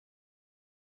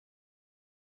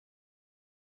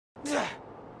Scared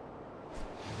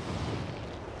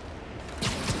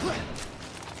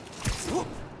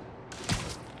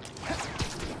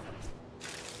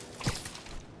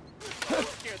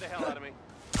the hell out of me.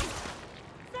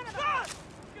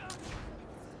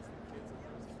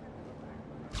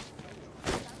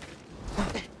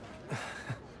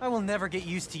 I will never get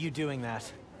used to you doing that.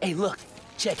 Hey, look.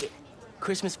 Check it.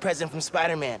 Christmas present from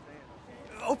Spider-Man.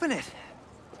 Open it.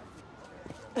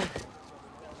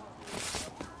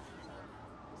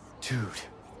 Dude,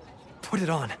 put it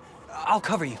on. I'll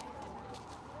cover you.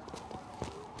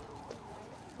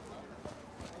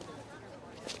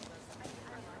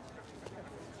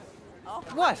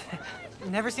 What?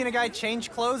 Never seen a guy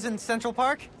change clothes in Central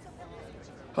Park?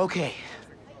 Okay.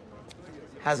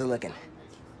 How's it looking?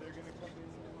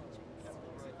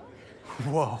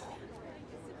 Whoa.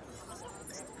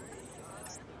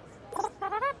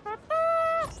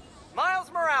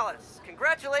 Miles Morales,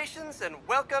 congratulations and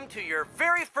welcome to your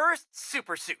very first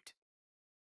super suit.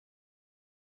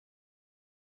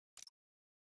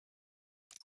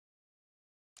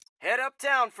 Head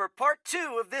uptown for part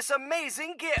 2 of this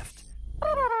amazing gift.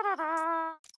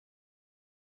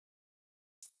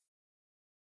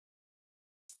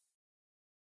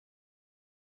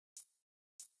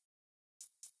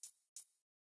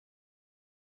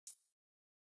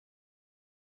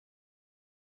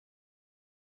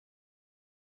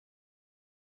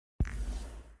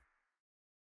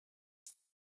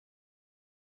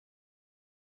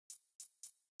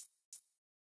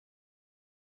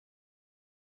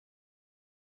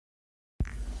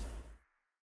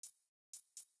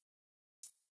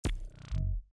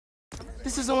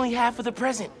 This is only half of the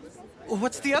present.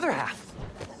 What's the other half?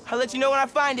 I'll let you know when I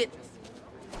find it.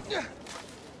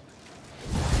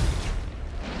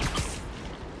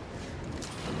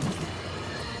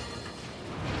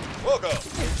 Welcome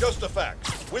to Just a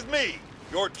Fact, with me,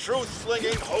 your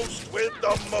truth-slinging host with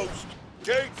the most,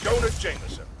 J. Jonah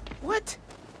Jameson. What?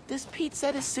 This Pete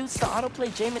said his suits the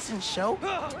autoplay Jameson's show?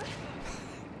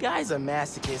 Guy's a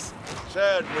masochist.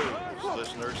 Sad news,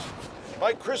 listeners.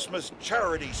 My Christmas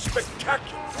charity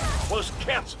spectacular was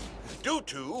canceled due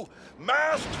to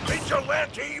masked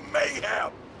vigilante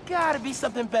mayhem. Gotta be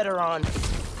something better on.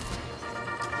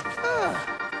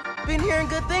 Been hearing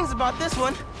good things about this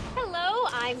one. Hello,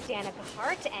 I'm Danica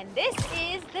Hart, and this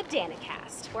is the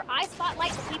Danicast, where I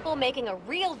spotlight the people making a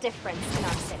real difference in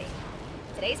our city.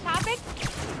 Today's topic?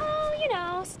 Oh, you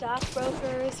know,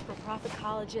 stockbrokers, for-profit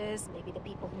colleges, maybe the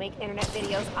people who make internet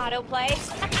videos autoplay.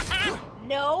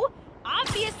 No,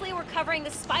 obviously we're covering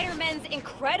the Spider-Man's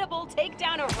incredible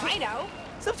takedown of Rhino.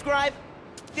 Subscribe.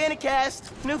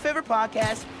 Danicast, new favorite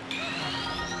podcast.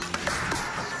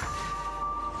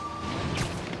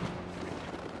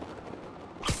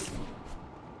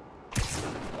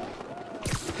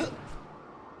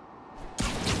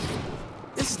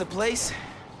 This is the place.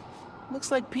 Looks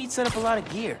like Pete set up a lot of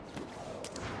gear.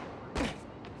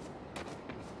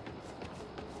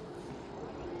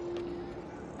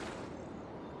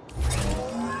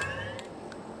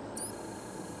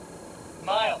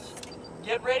 Miles,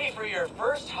 get ready for your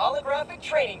first holographic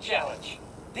training challenge.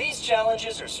 These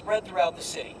challenges are spread throughout the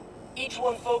city. Each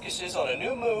one focuses on a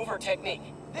new move or technique.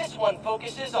 This one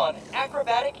focuses on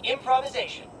acrobatic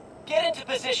improvisation. Get into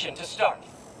position to start.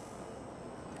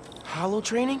 Holo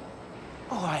training?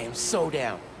 Oh, I am so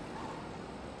down.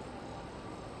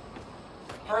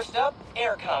 First up,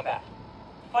 air combat.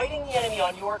 Fighting the enemy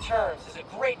on your terms is a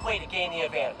great way to gain the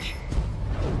advantage.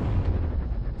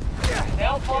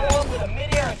 Now follow up with a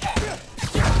mid-air attack.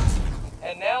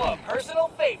 And now a personal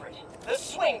favorite, the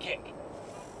swing kick.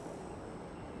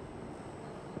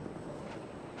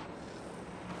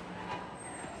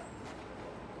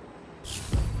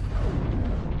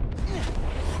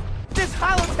 This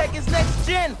holotech is next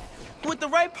gen. With the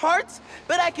right parts,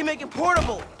 bet I can make it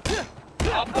portable.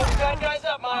 I'll put the bad guys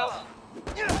up, Miles.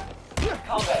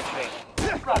 Combat training.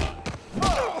 Run.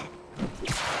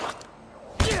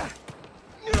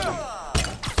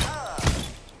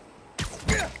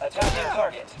 Attacking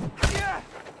target.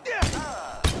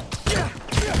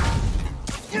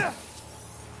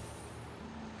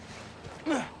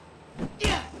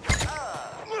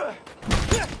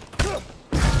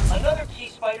 Another key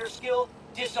spider skill,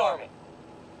 disarming.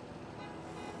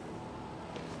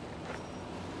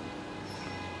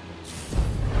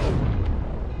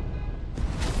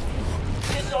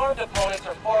 Disarmed opponents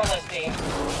are far less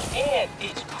dangerous, and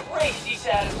it's crazy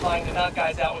satisfying to knock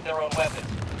guys out with their own weapon.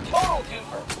 Total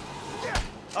twofer.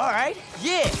 All right,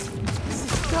 yeah. This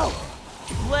is dope.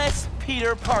 Bless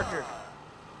Peter Parker.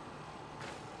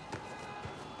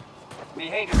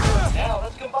 Behavior moves. Now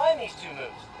let's combine these two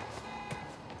moves.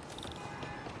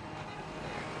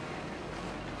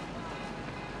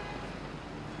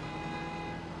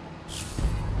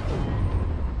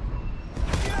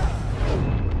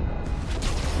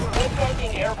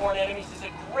 enemies is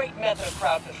a great method of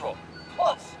crowd control.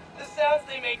 Plus, the sounds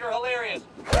they make are hilarious.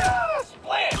 Ah,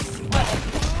 splat!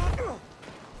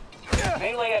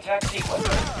 Melee attack sequence.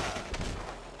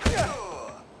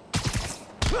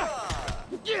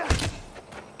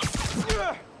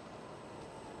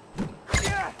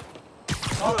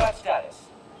 Combat status.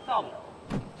 Nominal.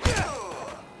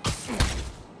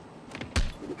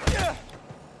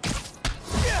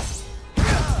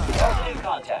 Positive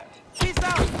contact. Peace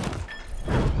out!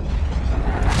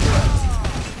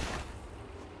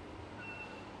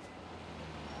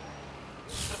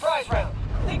 Surprise round.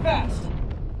 Think fast.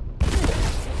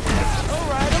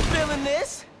 Alright, I'm feeling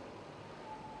this.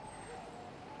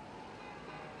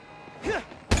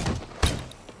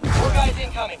 More guys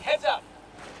incoming. Heads up.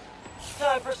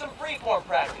 Time for some freeform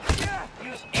practice.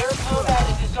 Use air combat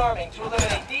and disarming to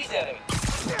eliminate these enemies.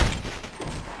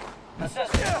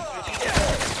 Assessment of strategic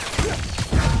areas.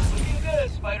 Looking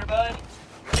good, Spider-Bud.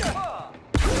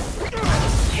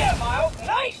 Yeah, Miles.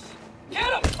 Nice! Get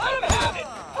him! Let him have it!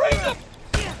 Bring them!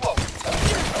 Whoa, sorry.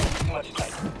 Too much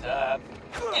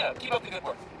excitement. Keep up the good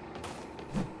work.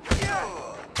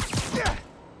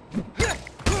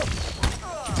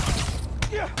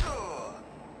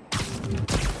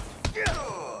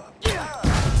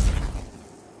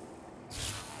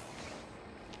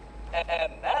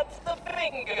 And that's the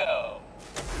bingo!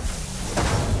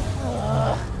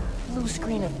 Blue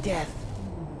screen of death.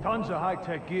 Tons of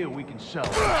high-tech gear we can sell.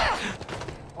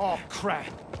 Oh, crap.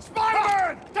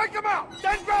 Spider-Man! Take him out!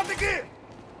 Then grab the gear!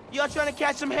 Y'all trying to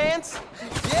catch some hands?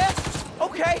 Yeah?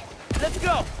 Okay, let's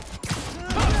go.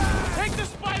 Take the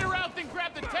spider out, then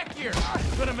grab the tech gear.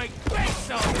 Gonna make bank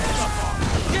selling this stuff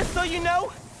off. Just so you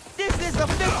know, this is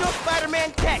official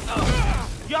Spider-Man tech.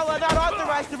 Y'all are not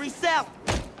authorized to resell.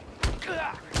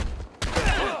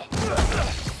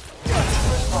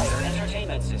 Spider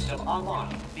entertainment system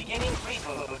online. Beginning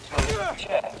reboot mode.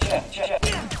 Check.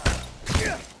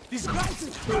 These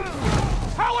guys...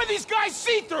 How are these guys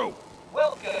see-through?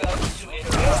 Welcome to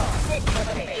Interface Quick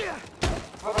Presentation.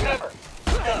 Remember,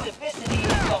 specificity is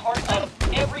the heart of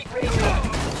every creative movie.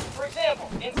 For example,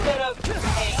 instead of,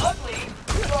 hey, ugly,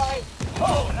 try,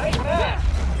 oh, nice mask.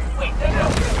 Wait, that's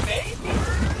not your face?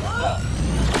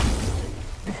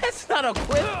 That's not a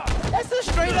quip. That's a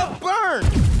straight-up burn.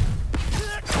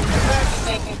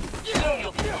 Practicing, soon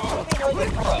you'll be looking like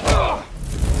a pro.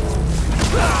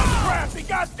 Crap, he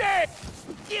got dead!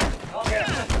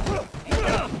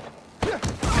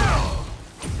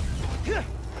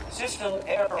 System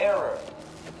error.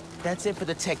 That's it for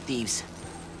the tech thieves.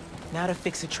 Now to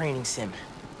fix a training sim.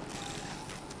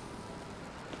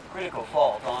 Critical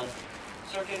fault on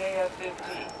circuit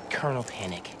AF-15. Kernel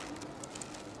panic.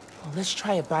 Well, let's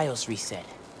try a BIOS reset.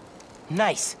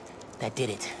 Nice. That did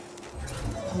it.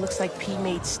 Looks like P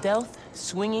made stealth,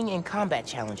 swinging, and combat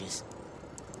challenges.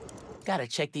 Gotta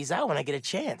check these out when I get a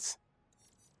chance.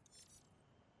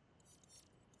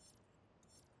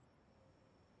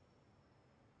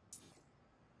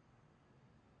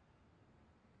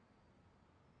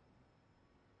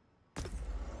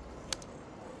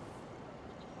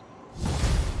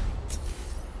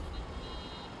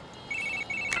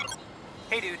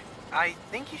 Hey dude, I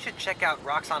think you should check out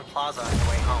Roxxon Plaza on your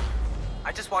way home.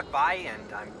 I just walked by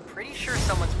and I'm pretty sure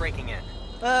someone's breaking in.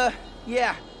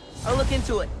 Yeah. I'll look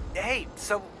into it. Hey,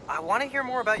 so I want to hear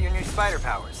more about your new spider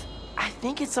powers. I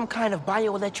think it's some kind of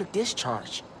bioelectric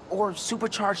discharge. Or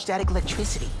supercharged static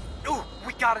electricity. Ooh,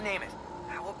 we gotta name it.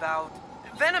 How about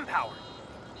Venom Power?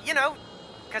 You know,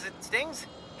 'cause it stings.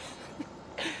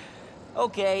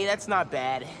 Okay, that's not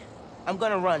bad. I'm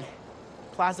gonna run.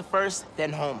 Plaza first,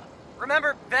 then home.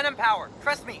 Remember, Venom Power.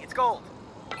 Trust me, it's gold.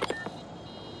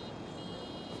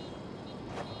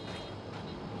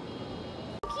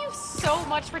 Thank you so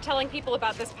much for telling people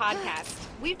about this podcast.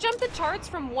 We've jumped the charts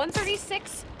from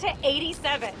 136 to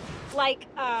 87. Like,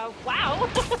 wow.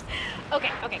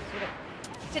 Okay.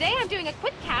 Today I'm doing a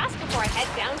quick cast before I head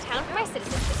downtown for my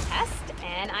citizenship test,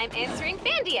 and I'm answering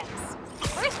fan DMs.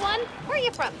 First one, where are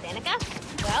you from, Danica?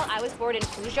 Well, I was born in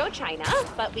Fuzhou, China,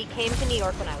 but we came to New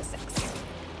York when I was 6.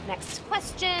 Next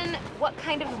question, what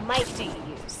kind of mic do you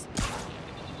use?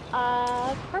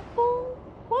 Purple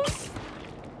one?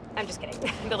 I'm just kidding.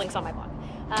 The link's on my blog.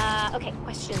 Okay,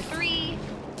 question 3.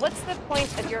 What's the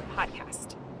point of your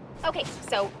podcast? Okay,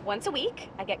 so once a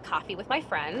week, I get coffee with my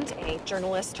friend, a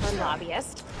journalist turned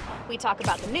lobbyist. We talk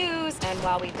about the news, and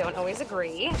while we don't always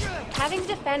agree, having to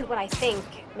defend what I think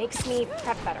makes me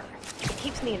prep better. It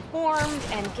keeps me informed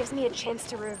and gives me a chance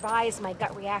to revise my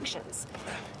gut reactions.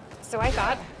 So I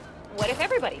thought, what if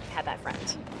everybody had that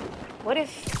friend? What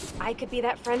if I could be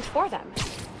that friend for them?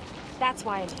 That's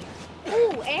why I'm here.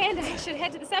 Ooh, and I should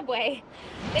head to the subway.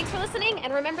 Thanks for listening,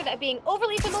 and remember that being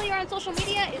overly familiar on social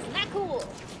media is not cool.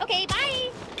 Okay,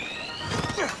 bye!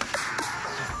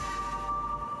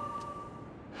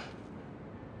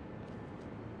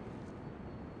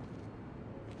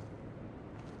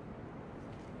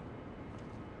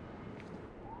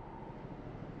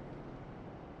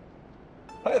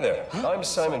 Hi there, I'm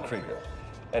Simon Krieger,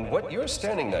 and what you're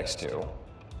standing next to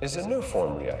is a new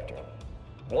form reactor.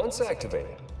 Once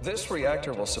activated, this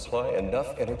reactor will supply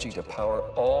enough energy to power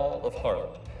all of Harlem.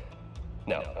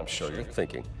 Now, I'm sure you're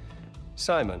thinking,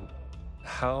 Simon,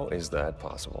 how is that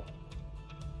possible?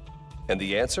 And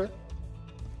the answer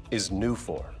is new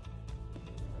form.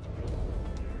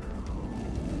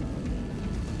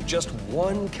 Just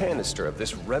one canister of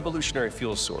this revolutionary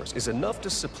fuel source is enough to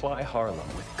supply Harlem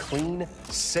with clean,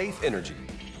 safe energy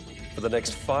for the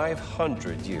next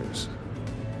 500 years.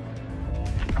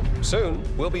 Soon,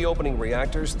 we'll be opening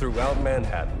reactors throughout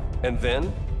Manhattan, and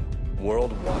then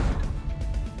worldwide.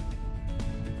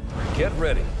 Get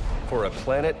ready for a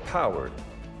planet powered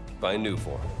by new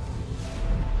form.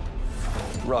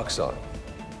 Roxxon,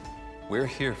 we're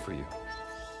here for you.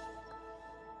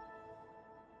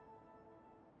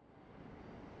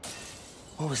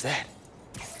 What was that?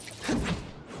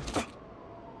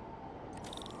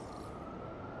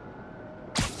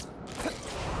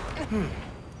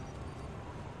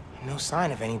 No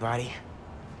sign of anybody.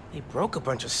 They broke a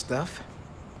bunch of stuff.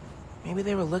 Maybe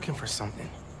they were looking for something.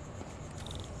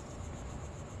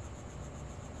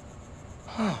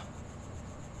 Huh.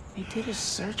 They did a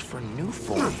search for new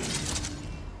form.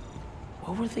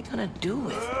 What were they gonna do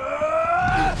with it?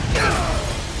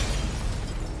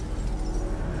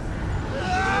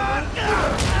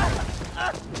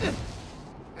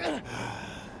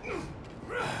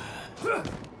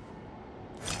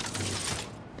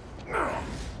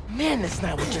 Man, this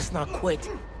night would just not quit.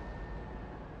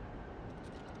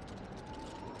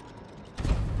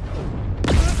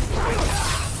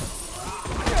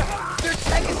 Their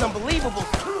tech is unbelievable,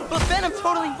 but Venom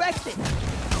totally wrecked it.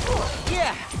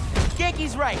 Yeah,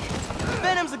 Genki's right.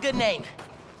 Venom's a good name.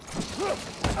 We'll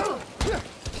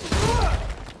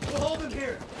hold him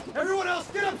here. Everyone else,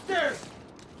 get upstairs.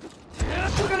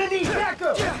 We're gonna need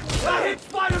backup. I hit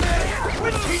Spider-Man.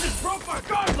 Which he just broke my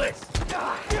gauntlets.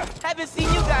 Haven't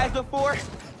seen you guys before.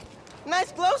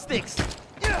 Nice glow sticks.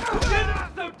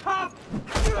 So tough.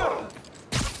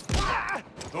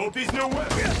 Hope these new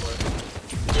weapons.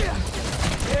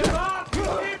 Get off! You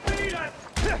can't beat us.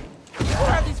 What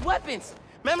are these weapons?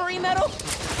 Memory metal?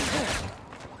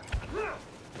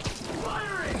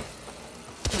 Firing!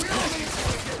 We don't need to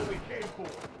get what we came for.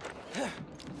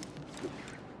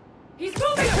 He's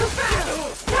moving too fast!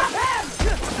 Stop him!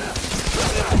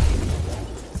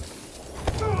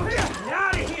 Get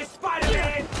out of here,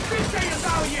 Spider-Man! This ain't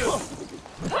about you!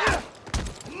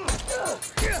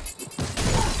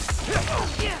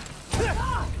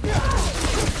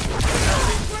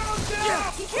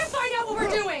 He can't find out what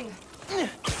we're doing!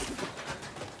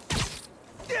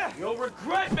 You'll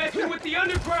regret messing with the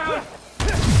underground!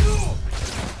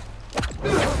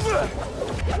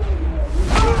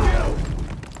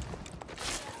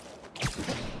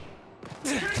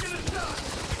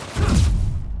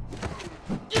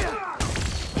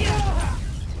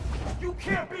 You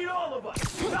can't beat all of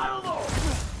us! Not alone!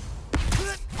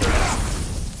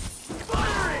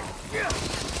 Firing!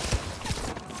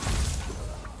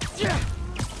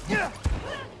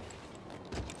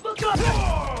 Look up!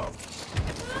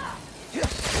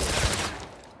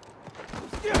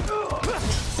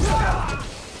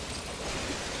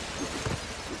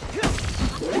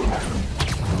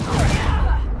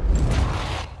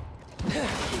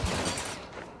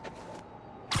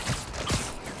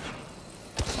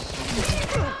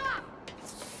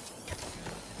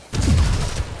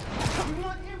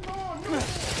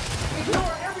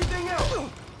 Ignore everything else!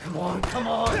 Come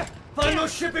on! Find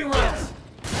those shipping routes!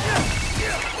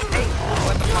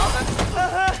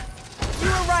 You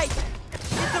were right.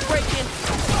 It's a break-in.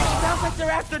 Sounds like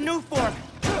they're after new form.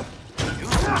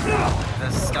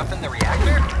 The stuff in the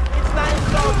reactor? It's not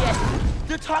installed yet.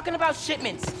 They're talking about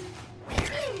shipments.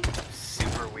 Weird.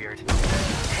 Super weird.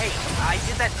 Hey, I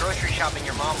did that grocery shopping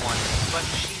your mom wanted, but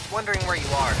she's wondering where you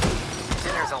are.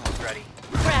 Dinner's almost ready.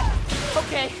 Crap.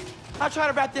 Okay. I'll try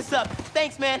to wrap this up.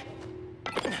 Thanks, man.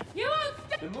 You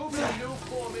won't They're moving a new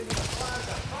form into the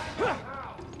plaza. Find out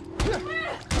how.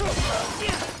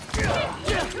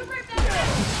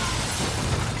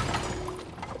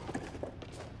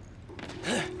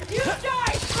 You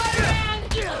die, Spider-Man!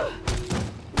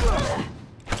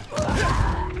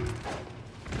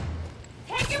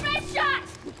 Take your best shot!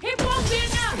 It won't be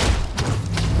enough!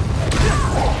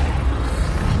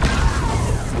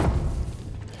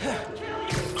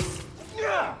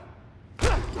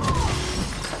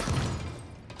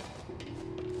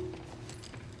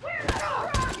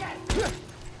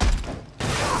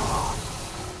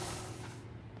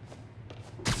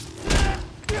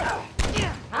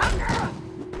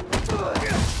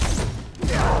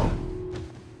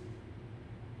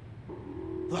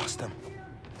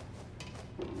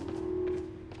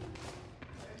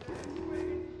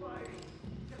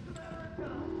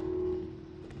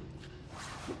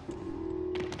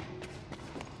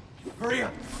 Hurry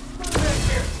up!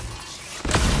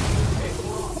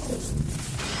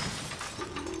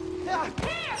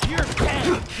 You're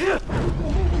dead!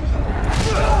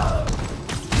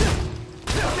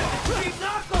 Cheap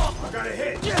knockoff! I got a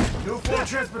hit! New form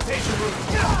transportation route!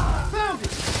 Found it!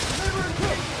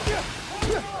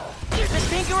 The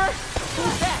Tinkerer?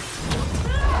 Who's that?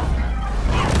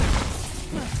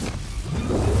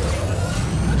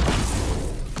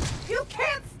 You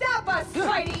can't stop us,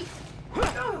 Spidey!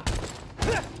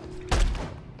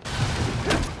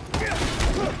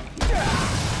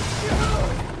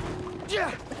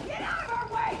 Get out of our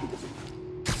way!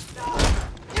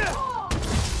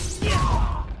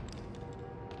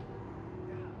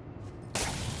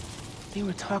 They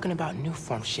were talking about new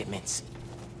form shipments.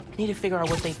 I need to figure out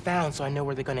what they found so I know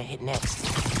where they're gonna hit next.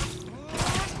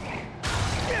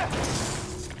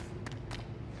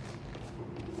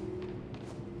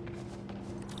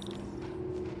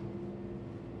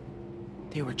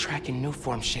 They were tracking new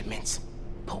form shipments.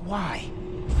 But why?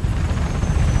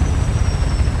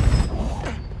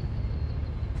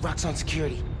 Rock's on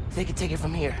security. They can take it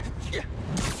from here.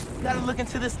 Gotta look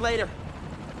into this later.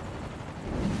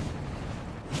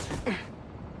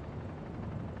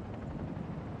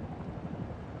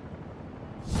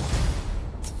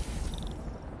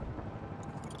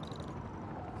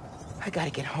 I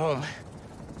gotta get home.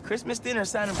 Christmas dinner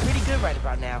sounding pretty good right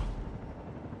about now.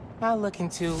 I'll look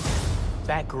into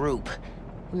that group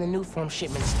and the new form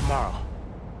shipments tomorrow.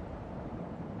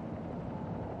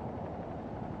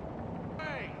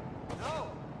 Hey,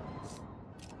 no.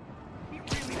 He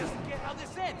really doesn't get how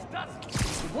this ends, does he?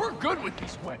 We're good with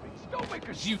these weapons. Don't make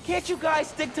us use. Can't you guys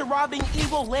stick to robbing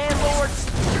evil landlords?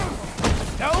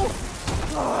 No?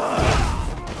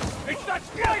 It's that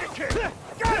Spider Kid!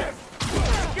 Get him!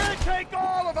 He's gonna take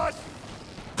all of us!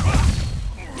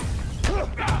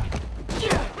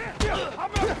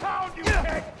 I'm gonna pound you,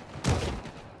 kid!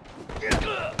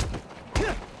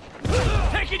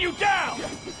 Taking you down!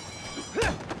 That's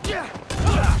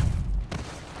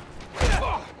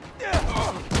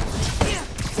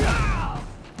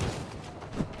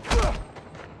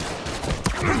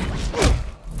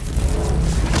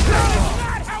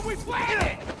not how we planned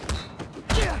it!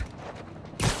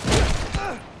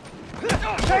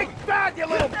 Take that, you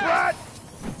little brat!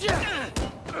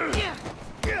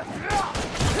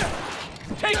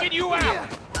 Taking you out!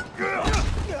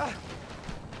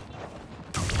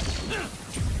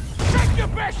 Take your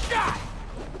best shot!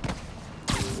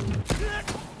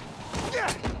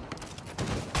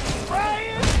 Try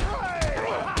and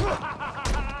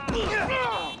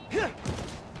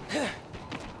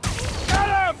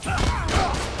Got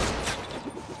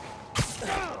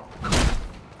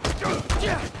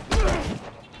him!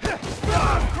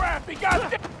 Oh, crap, he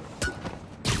got it!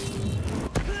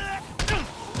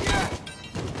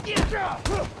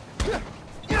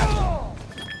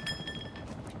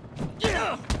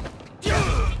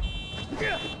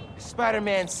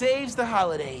 Spider-Man saves the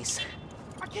holidays.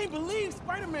 I can't believe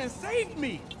Spider-Man saved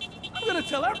me! I'm gonna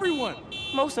tell everyone!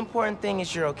 Most important thing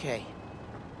is you're okay.